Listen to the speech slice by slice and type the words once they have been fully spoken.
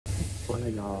Olha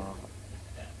lá.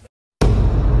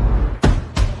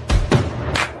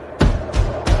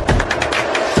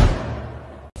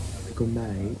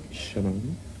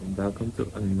 Welcome to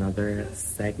another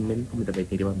segment como também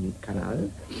tem no meu canal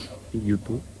de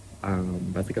YouTube.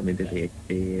 Basicamente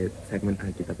é segment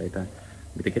aqui também tá.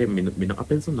 Eu queria não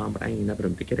apenas o nome ainda, mas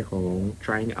eu queria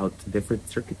trying out different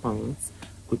Truk'i Pans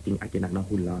que tem aqui na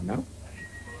Hulana.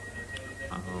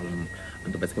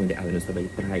 Então basicamente a gente vai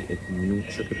try a new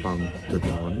Truk'i Pan do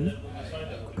Don.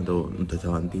 Então do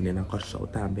Don tem na Kosovo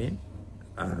também.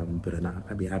 Pero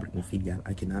nakakabihabit ng filial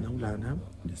aqui na Hulana.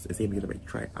 Just esse amigo vai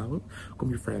try out com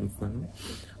meus friends lang.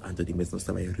 Então di mesmo sa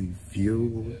may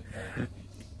review.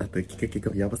 At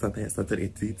kikikabya bastante sa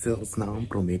details na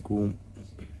prometo.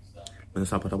 Mas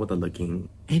só para botar looking.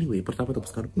 Anyway, para botar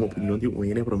buscar uma opinião de um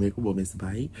ene prometo bom mes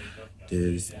vai.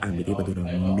 Dus me di pa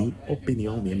doon mi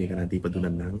opinião, minha amiga na di pa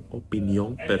doon nang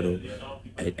opinião, pero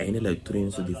ainda la turin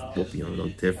so di opinião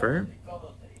don't differ.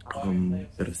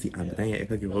 Pero si Andrea é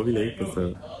que eu vou ver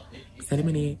porque se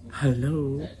ele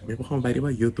hello, me vou comprar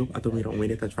no YouTube atau mira um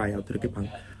tá try out Truk'i Pan.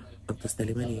 Então se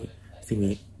ele me se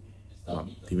me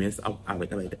times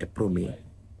é prome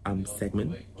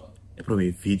segment é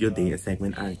prome vídeo de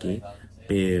segment aqui,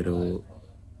 pero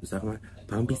sabe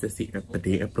pam bisa si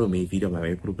é prome vídeo mas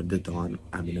é pro de don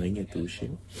a mim não é tuxe.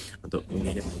 Então um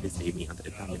ele vai dizer me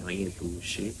entre tá não é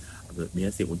tuxe. Então me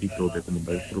assim o dito é como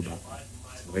vai provar.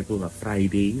 Vai por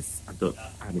Fridays, atau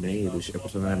aminai douche,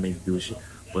 personalmente douche,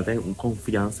 botar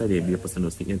confiança de minha pessoa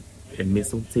assim, é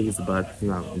mesmo taste buds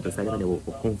lá, então sabe que eu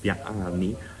confiar a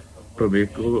mim,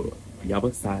 prometo já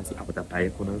passar se a botar pai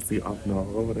conhece of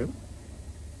novo, né?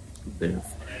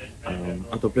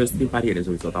 Então plus tem parede,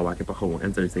 so eu tava aqui para com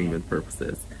entertainment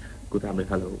purposes, good time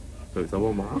hello, so isso é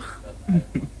bom.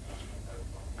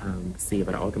 Sim,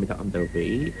 para o que me tá on the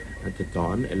way, até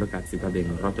Don, é local se tá em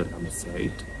Rotterdam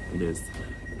Zuid, dus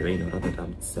também no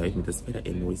Rotterdam Zuid, me espera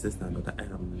em noises na nota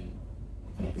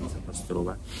pensa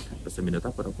pastrova, você me nota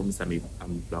para começar me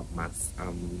blog mas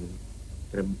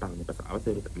trempang na para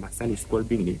apaser mas ali school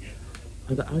bing ni,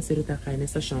 então apaser tá cai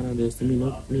nessa chana dus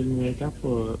me tá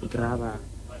por grava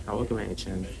a outra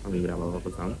chance, a me grava a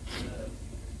opção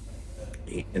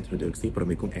e introdução para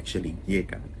me com actually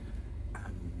chega.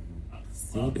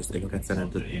 Sim, dus ik ga naar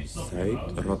de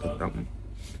Zuid, Rotterdam.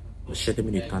 7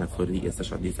 minuten gaan voor die eerste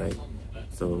stad die Zuid.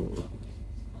 So,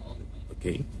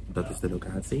 oké, dat is de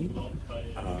locatie.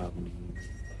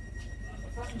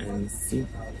 En zie,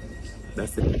 dat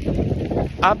is het.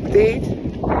 Update.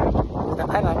 Dan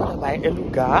gaan we bij een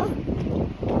luga.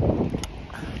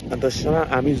 En dan zijn we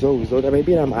aan zo, dan ben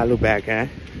je malu back, hè.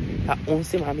 A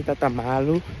onse mami tá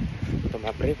malu. Então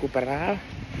me preocupar.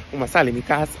 Uma sala em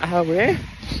casa, né?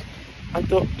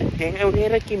 Então, tem eu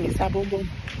ver aqui, me sabe bom.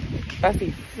 Tá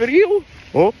assim, frio,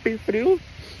 hopi frio.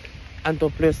 Então,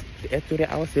 plus, é tudo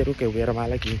ao ser o que eu ver mal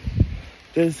aqui.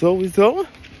 Então, sowieso,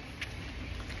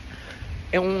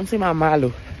 é cima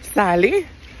malo. Sali,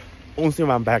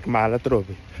 cima back malo,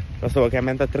 trove. Então,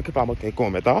 obviamente, Truk'i Pan que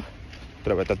come, tá?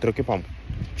 Trove, tá Truk'i Pan.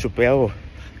 Chupeu,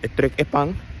 é Truk'i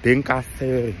Pan, tem que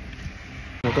ser.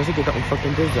 Não consegui dar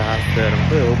fucking disaster.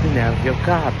 Eu opinar, eu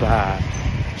capa.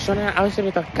 Soalnya aku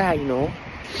cerita kain no,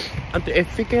 untuk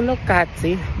efeknya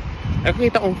lokasi, aku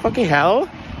kita fucking hell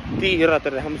di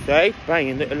Rotterdam Zuid,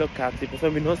 banyak untuk lokasi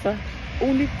pasal binosa,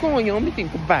 unikonyo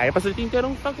meeting kebaik, pasal tinggal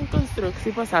fucking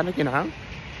konstruksi pasal nak kenang,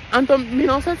 antum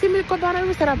binosa sih mereka barang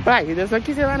besar baik, dan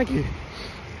lagi saya lagi,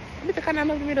 kita kan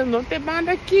anak kita nonte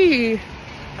banda ki,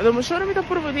 atau masyarakat kita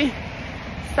perlu di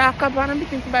saka barang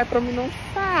meeting kebaik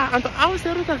perminosa, antum aku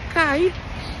cerita kain,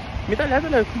 kita lihat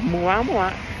lah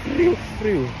mua. Frio.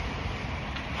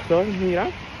 Então, mira.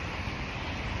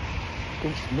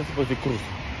 Não se pode cruzar.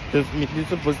 Então, me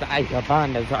disse que você ai, a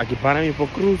banda, só aqui para mim por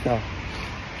cruzar.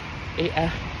 E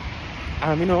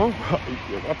a mim não,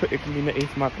 eu me não é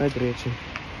smart na direita.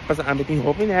 Mas a mim tem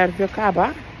roupa nervosa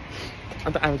acaba.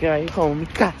 Então, a mim vai com me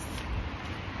cas.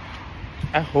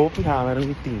 A roupa não era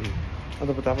um ting.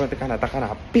 Então, eu tava tentando atacar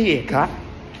na peca.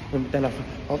 No telefone.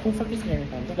 Ó, como faz isso, né?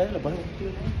 Então, daí ela vai.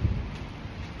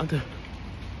 Então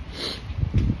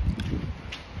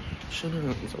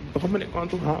Baka balik ko ang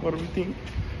tuha, pero ting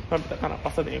Nabita ka na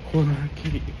pasa na yung kuna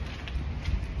kiri.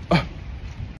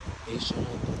 Siya na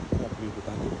ito.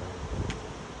 Nabibutan ko.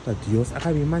 Ta Diyos,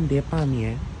 akami mande pa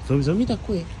mi Sowieso mi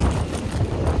tako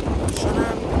Siya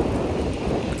na.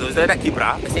 Sowieso na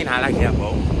kibra, kasi nalagi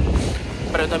ako.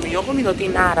 Pero tamiyo ko minuti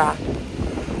nara.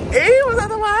 What's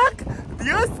up, Mac?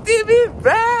 Diyos TV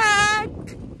back!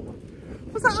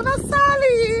 What's up,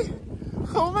 Nasali?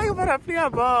 Oh my God, para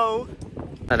pliabaw.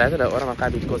 Ada orang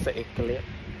makabit ko sa ekle.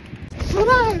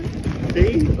 Sunan!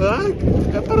 Wag!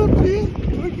 Kaparapin!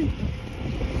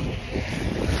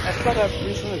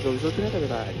 parapluie sowieso ternyata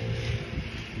verdade.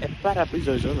 É parapluie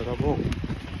sowieso não tá bom.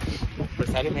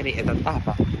 Percebe meri é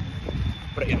tapa.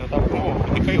 Para não tá bom.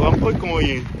 E caiu uma coisa como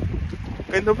aí.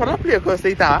 Quando parapluie eu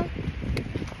gostei tá.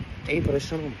 É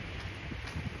impressionante.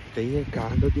 Tem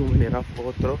cada de uma maneira ou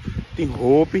outra. Tem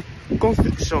hopi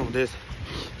construção desse.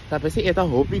 Talvez é da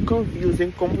hopi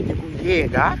confusing como tipo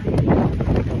chega.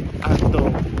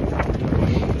 Então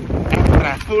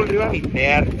entra full riba me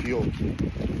nervio.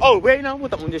 Oh, wait não,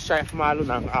 botar onde chef malu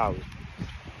nang aw.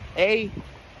 Ei,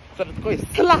 sabe coisa?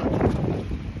 Sla.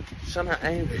 Chama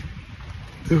aí.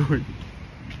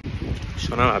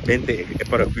 Chama a bente é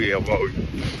para pli é bom.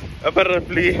 É para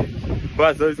pli.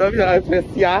 Mas eu sabe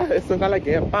apreciar, isso não é que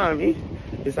é para mim.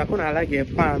 Isso não é que é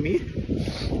para mim.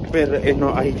 Pero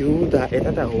não ajuda, é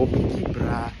da hopi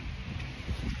quebrar.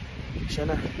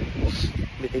 Chama.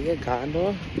 Me tem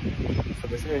chegando.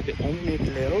 Sabe se é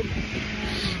minuto.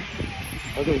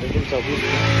 Aduh, udah bisa bu.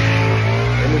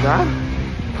 Ini kan?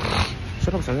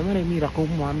 Siapa misalnya mana mira kau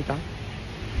mau ambil tak?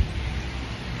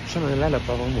 Siapa yang lain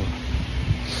apa kamu?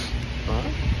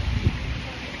 Hah?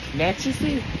 Net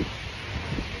sih?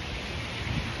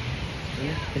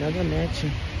 Kenapa net?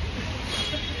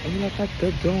 Ini lepas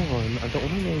gedong. Atau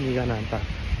orang yang mira nanta.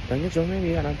 Tanya cuma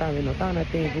mira nanta. Mino tak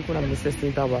nanti buku nama mesti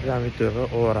cinta warna itu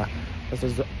orang.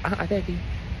 Terus ada lagi.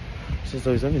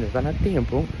 Sesuatu mino tak nanti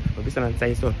tempu. Bisa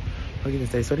nanti so. Aqui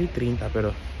está só de 30,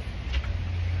 pero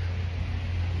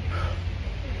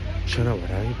já não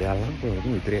vai dar lá, pô,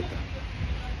 muito treta.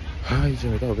 Ai, já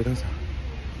me tava cansado.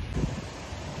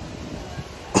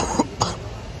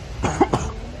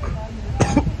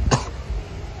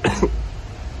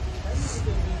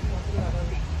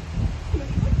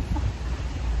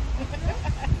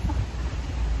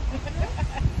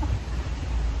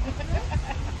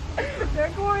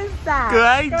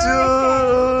 Ai,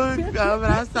 Jun!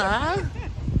 Abraçar!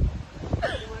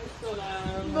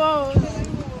 Bom!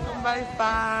 Vai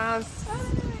paz!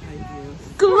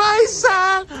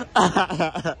 Começa!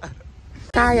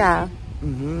 Kaya!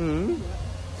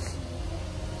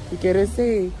 E quero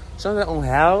ser. Chama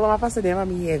hell, uma passadeira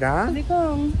amiga.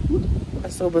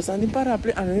 So bastante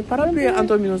parapluie, ano parapluie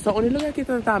Antonio sa unilo nga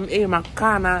kita tam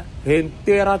makana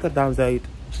entera terdam zaid.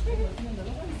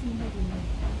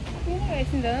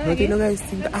 No tiene guys,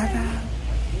 ada.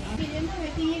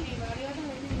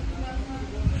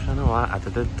 Sana wa ada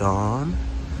de don.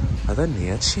 Ada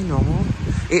niatje no.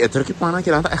 Truk'i Pan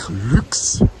aqui lá tá echt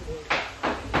luxe.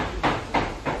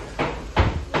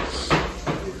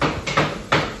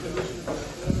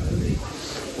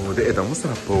 Oh, dit is moest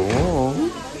bom.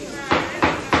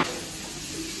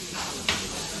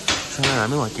 Sana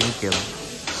namin makin.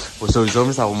 Sowieso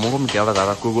misal mo kung kaya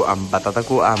batata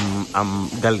ko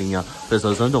galinha.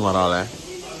 Pessoas não estão agora, né?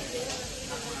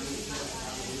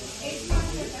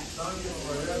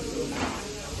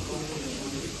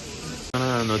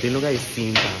 Não tem lugar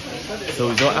cinta.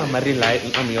 Sowieso amarilai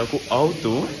amigo com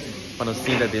auto. Quando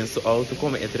cinta dentro do auto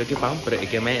como é Truk'i Pan, pero é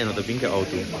que mais não tem que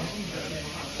auto.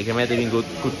 É que mais tem com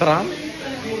tram.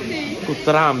 Com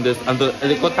tram, dus ando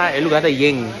ele kota é lugar da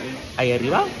yen. Aí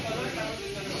arriba.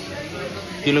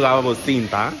 Tem lugar para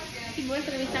cinta.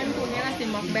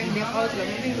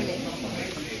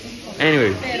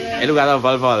 Anyway, é lugar da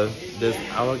Val. Dus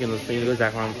agora que nós temos já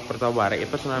com porta-barra, é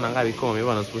pessoa não cabe comer,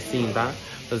 vamos por cinta.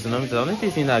 Então não me dá nem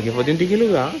cinta aqui, pode ter que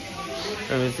lugar.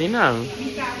 Mas sim não.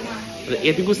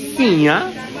 É tipo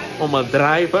cozinha, uma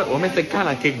driver, uma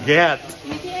secana que get.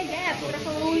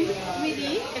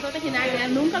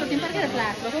 Nunca lo tiene para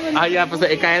plato. Ah ja, pues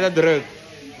é caída druk.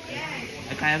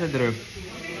 É caída druk.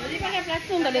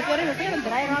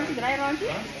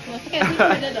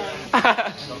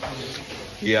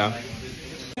 Yeah.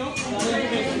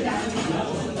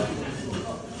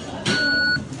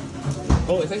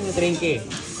 Oh, esa es un trinque.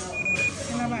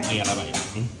 Ahí a la vaya.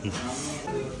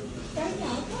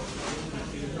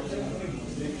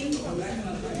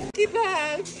 ¿Qué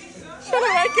tal? Yo no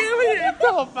me quiero ver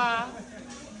topa.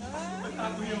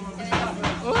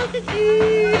 Oh, qué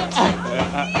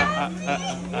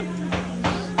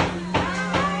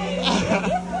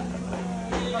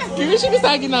Kimchi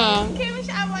bisa gina.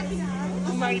 Kimchi amo gina.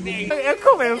 Oh my day. É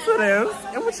coincidence.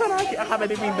 Eu vou chorar aqui. Acaba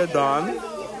de vir da Don.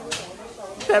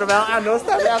 Pero a nós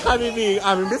também acaba de vir.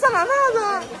 A mim bisa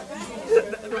nada.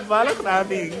 Não vale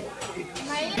nada.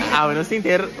 Ah, nós temos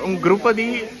ter grupo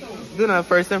de na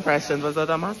first impression. Mas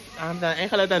a mas anda em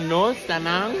kala da nós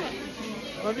tanang.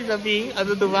 Mas bisa vir.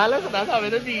 Ado do vale nada sabe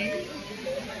da di.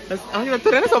 Mas ang tu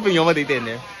rin sa opinion mo dito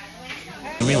ne.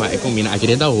 Memang aku minat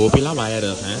akhirnya tahu pila bayar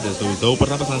dah, so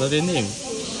pernah pesan tadi ni.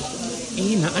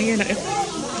 Nak ayah nak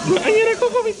kau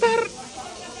komentar.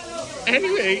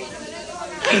 Anyway,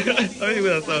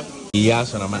 Iya,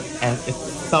 so naman.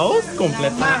 Saus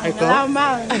completa eko.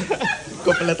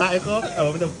 Completa eko. Apa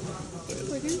betul?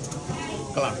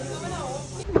 Kelar.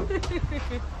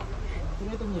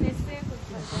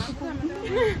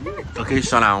 Oke,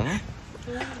 so now.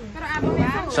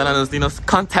 So now nos dinos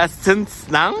contestants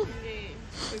now.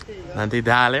 Nanti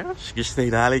dale, kita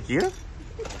dale aqui.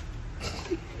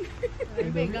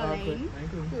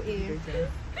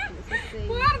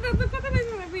 Guarda, toccate le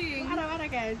mie pingue. Guarda,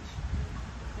 Kench.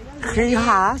 Quem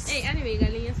has? Anyway,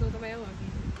 galinha solta vai aqui.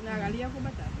 Na galinha com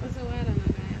batata. Você guarda na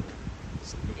galinha.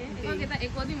 Kita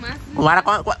ikut di mas. Wala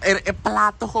ko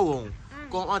plato ko.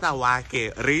 Kung ota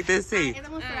wake, rite si.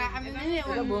 Kita mostrar a menina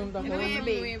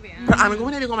bebê. Pero ano ko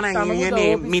hindi ko man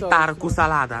ngene mitar ku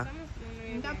salada.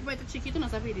 Então, vai ter chiquito não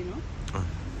sabe, não?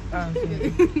 Ah, sim.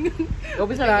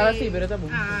 Hopi salada sí, pero está bom.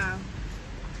 Ah.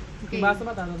 Okay. Basta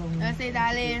batata com. Você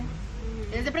dale.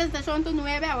 Essa apresentação tu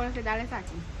 9, agora você dale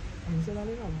saco. Isso é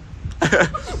legal.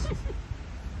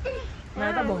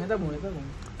 Mas tá bom, tá bom, tá bom.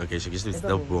 Ok, isso aqui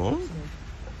está bom.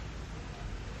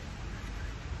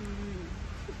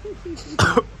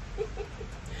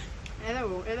 Era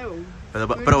bom, era bom.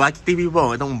 Pero aqui teve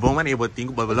bom, então bom man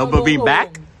botinho, but being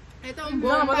back. Então um bom.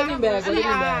 Não, bota bem back,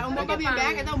 Um bom para bem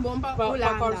back, então um bom para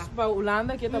Holanda. Para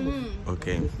Holanda que tá bom.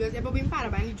 Ok. É para bem para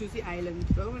bem Juicy Island,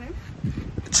 como né?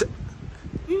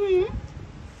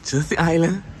 Juicy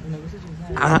Island.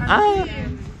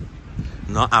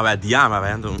 No, a dia ma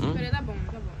vendo. Pero tá bom,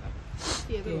 tá bom.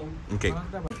 Sim, é bom. Ok.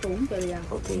 Bom, tá ligado?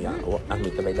 Ok, ya. A mim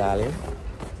também dale.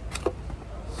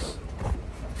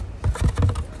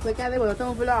 Você quer devolver?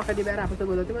 Então vou lá, liberar para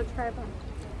devolver, tu vai ficar para.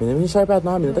 Minha chai pat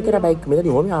no, minha tá queira baik, minha di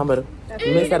home hammer.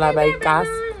 Minha sala baik kas.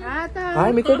 Ah, tá.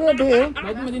 Hi, minha bebe.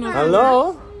 Mas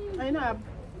Hello. Aí não.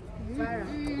 Vai.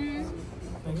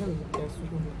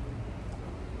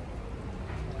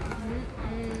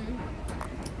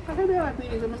 Kakak dia apa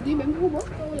ini? Mesti bang kubo.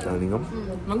 Salingam.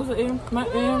 Bagus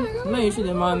na issue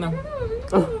de mana.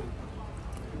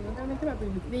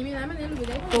 Dimi naman yung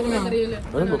lugar. Kung na.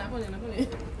 Ano po?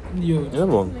 Yun. Ano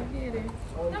po?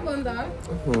 Tá bom, tá?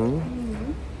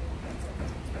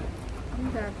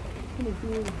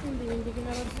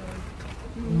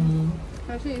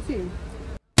 Sim, sim.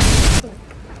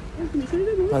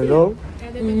 Hello.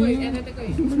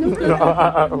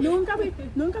 Nunca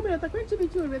me tá com esse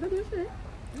bicho, verdade isso é.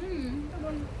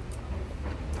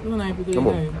 Ano na ipito Tá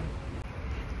bom. yun.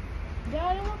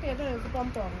 Já não quer ter esse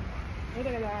pompom. Ele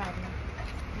é da água.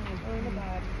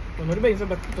 Ano ba yung sa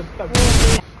batat?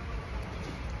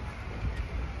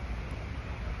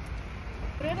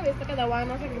 Pero ito, basta kada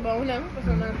wano sa kibaw lang.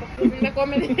 Basta na ito. Hindi na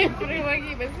comment pero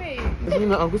wagi. Basta eh. Kasi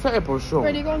na ang gusto ay portion.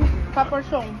 Pwede kong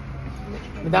paporsyon.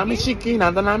 Madami chicken,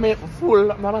 nanda namin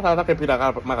full na batata kay pila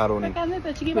ka macaroni. Kaya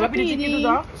nito, chiki Wala ba pinichiki pidi? ito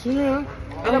da? Sige.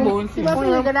 Ano ba yun Si siya? ba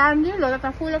pidi grande, lo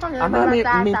ta full ka ng Ana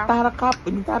batata.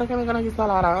 mitara kami kana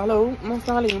salada. Hello, mas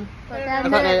salim.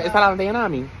 Kaya Salada din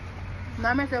namin.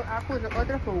 mama se ako sa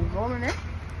otro fogo, né?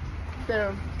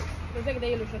 Pero Basta kita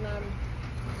ilusionado.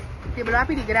 si ba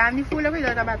pidi grande full ka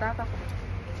lo ta batata.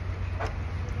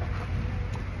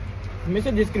 May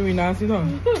sa discriminasi no?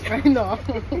 Ay no.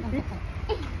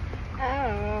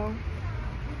 Ah.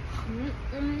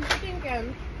 Chicken can.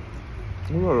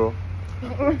 Ano?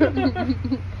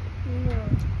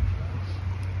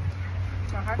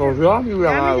 Oh, ja, die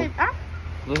weer mal. Ah?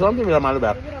 Nu zijn we weer mal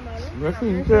back.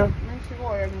 Misschien niet.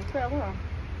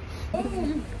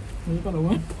 Hindi pa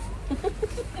naman.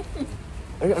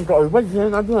 Ay, ang kaiba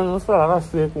dyan natin ang salada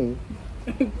seco.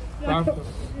 Basta.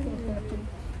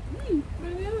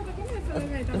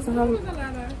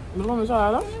 Ano ba may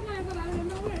salada?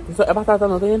 Sa batata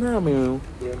no tayo namin.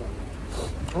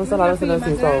 Ang salada sila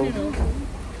sisaw.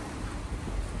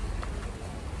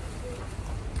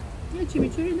 Yung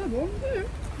chimichurri na bom.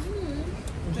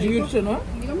 Sigurd siya no?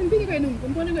 Hindi kami bigay kayo nung.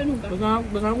 Kung paano kayo nung ka?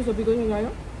 Basta ako sabi ko niya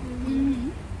gaya?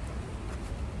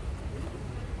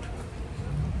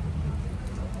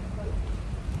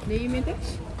 Leimete.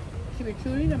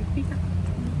 Chimichurri na pika.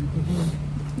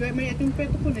 May itong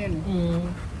peto ko na yun.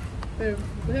 Pero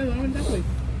wala naman ako eh.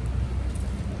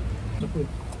 Dapat.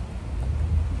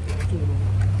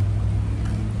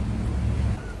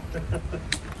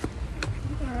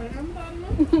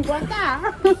 Guarda!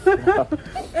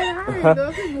 Ay,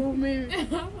 doce bumi.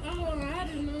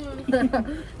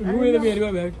 Ibuwi na biya, di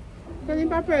ba, Bek? Kanin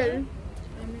papel.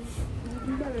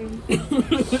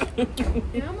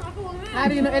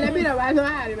 Hari, no, ela mira, vai no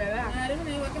Hari, ¿verdad?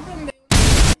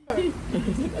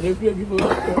 Ano yung pinag po?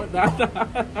 Data.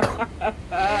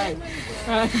 Ay,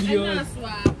 Diyos.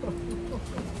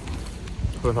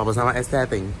 Tapos sama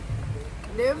setting.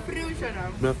 Deu frio, xará.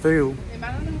 Meu frio.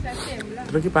 Semana não se sembla.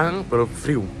 Truk'i Pan, pero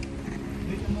frio.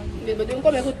 Depois de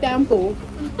comer com tempo.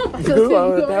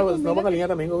 Não, uma galinha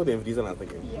também que eu tenho frisa nessa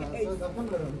aqui.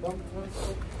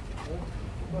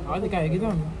 Olha, cara, aqui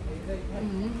não.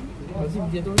 Mas esse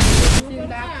dia tô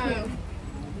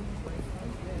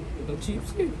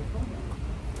chips aqui.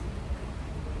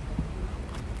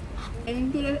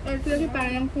 El Truk'i Pan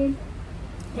yang pun.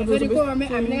 Jadi kau ambil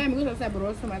ambil tu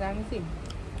sabroso macam ni.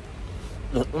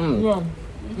 Não.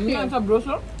 Não é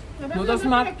sabroso? Não tá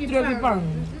smart Truk'i Pan.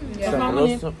 Sama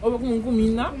ni, ou como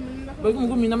kuminda, ou como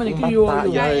kuminda mas é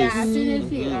crioulo. Ya, assim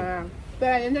sim.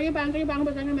 Pero el Truk'i Pan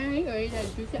pasal ni mana ni?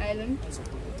 Juicy Island.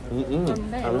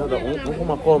 Aku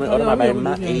mau komen orang mabai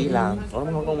maila.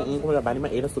 Orang mau komen mabai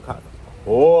maila suka.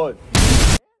 Oh.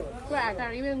 Wah,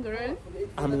 Caribbean girl.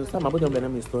 Amin sama pun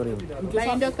jangan benar story.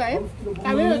 Lain dah kau.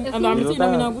 Kami Anda amin sih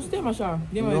namin guste masya.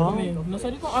 Dia mai comer. Não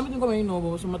sei como amin tem comer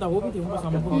nobo, só mata hopi tem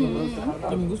passar sama comer.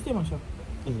 Kami guste masya.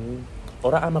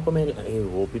 Orang ama comer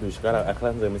hopi dos cara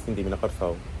aklan zai mesin di mina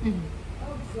karsau.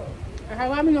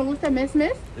 Agora kami não gusta mes.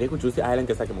 Leku Juicy Island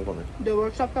que sabe como comer. The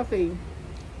Workshop Cafe.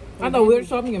 Ada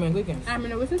workshop ninguém mais que Ah, mas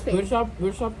não gusta sei.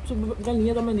 Workshop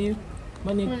galinha da maneira.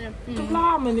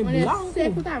 Lá, maneira blanco.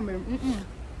 Seco também.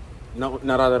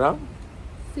 Narada?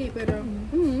 Sim, pero.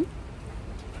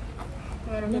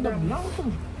 Maneira blanco.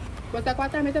 Bota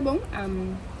quatro também tá bom.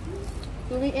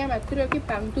 Kami é Truk'i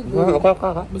Pan tu go.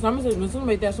 Bersama saya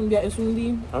vai ter asum dia asum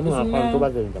di. Apa tu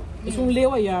bagai itu? Asum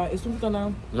lewa ya, asum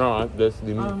tanah. Não, desse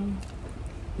de mim.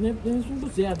 Ne asum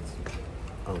buzet.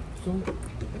 Asum.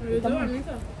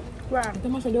 Wah,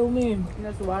 Kita masih ada umi.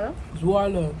 na Zuala.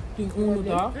 Zuala. Tem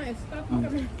tá?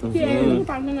 Que é um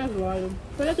pão na Zuala.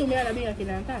 Quando tu me era bem aqui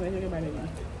na casa, eu que vai levar.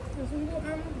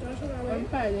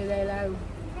 Vamos fazer daí lá.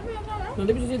 Não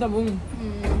deve ser tá bom.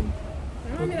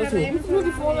 Não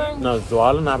de fora. Não,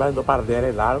 Zuala na base do par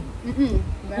dele lá.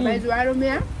 Vai Zuala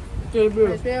mesmo. Que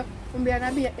bro. Kumbia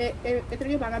na bia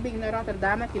Truk'i Pan na bia na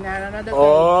Rotterdam aqui na da.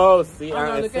 Oh, sim,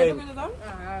 Ah, sim.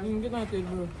 Kita nak ter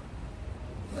bro.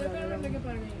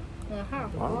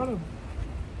 Claro.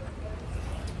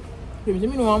 Porque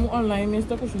me não amo online, mas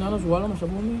está cozinhando as bolas, mas a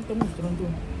mãe está mostrando.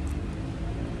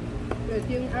 Eu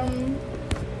tinha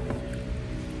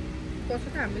coisa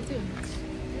também sim.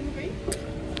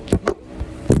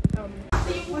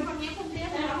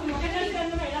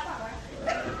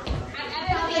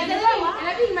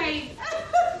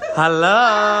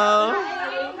 Hello.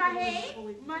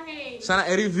 Sana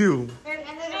review.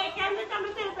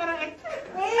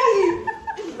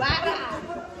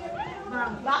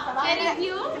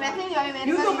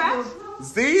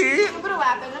 Sim.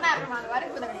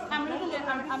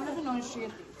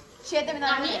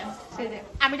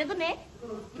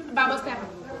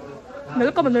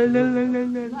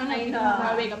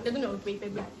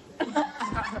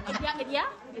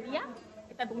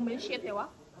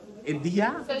 E dia?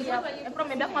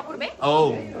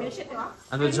 Oh.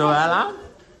 Ano Joella?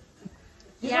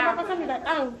 Yeah.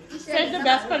 Say the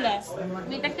best for last.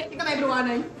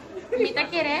 Mita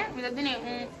querer, mita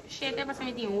dene shete para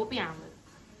meter hopi amo.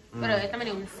 Pero esta me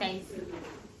dio un 6.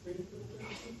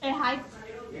 É hype.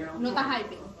 Não tá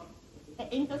hype.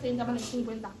 É entre 60 e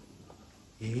 50.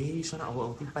 Eh, sana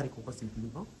ako ang pare ko kasi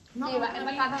dito. Não, vai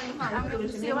cada vez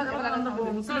mais. Se eu vou dar na boa.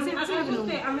 Se você não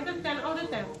A mí te ten all the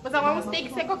time. Mas vamos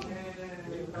steak seco.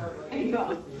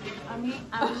 A mim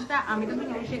tá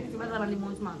um shake, se vai dar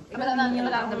limão de manga. Vai dar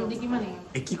de que maneira?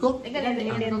 E Kiko? É que de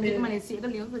que maneira se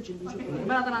ele usa de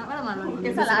vai dar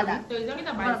é salada.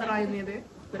 Vai dar aí nele.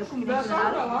 Pero comida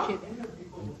salada, shit.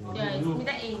 Yes,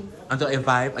 mita aim. Anto e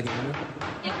vibe again.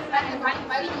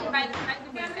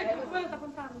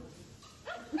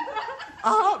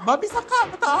 Ah, Bobby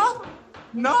sacava, tá?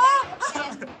 Não!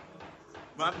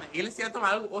 Mano, eles iam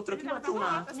tomar outro que não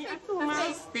tomar.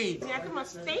 Steak. Ia tomar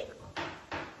steak.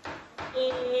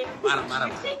 Mara.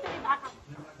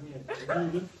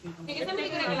 Kita também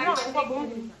quer que bom.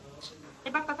 É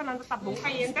batata não tá bom,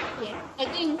 caliente. É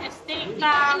tem steak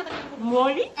da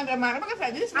mole. Ada mana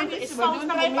pakai saja Anda sauce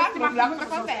também para belakang para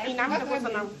café. E não tá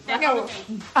funcionando.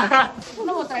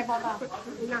 Não vou trazer para.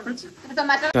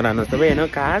 Ora, non sto bene,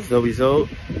 caso, viso.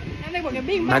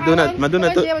 Madonna,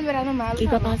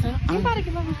 Kita passa.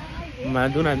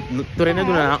 Madonna, tu rende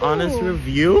una honest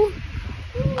review?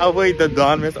 Avoid the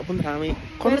dawn, mas apun rami.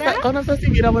 Kono sa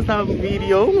sigira mo sa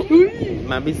video?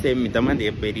 Mabi se mi tama de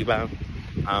riba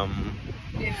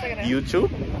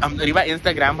YouTube, riba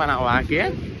Instagram pa na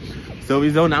wake. So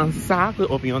viso nang sa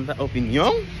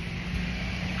opinion.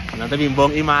 Nanta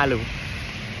bimbong imalo.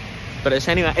 Pero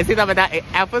siya nga, esse tabata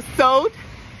episode.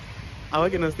 Ako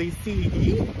que não sei se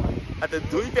at the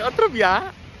do outro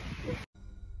dia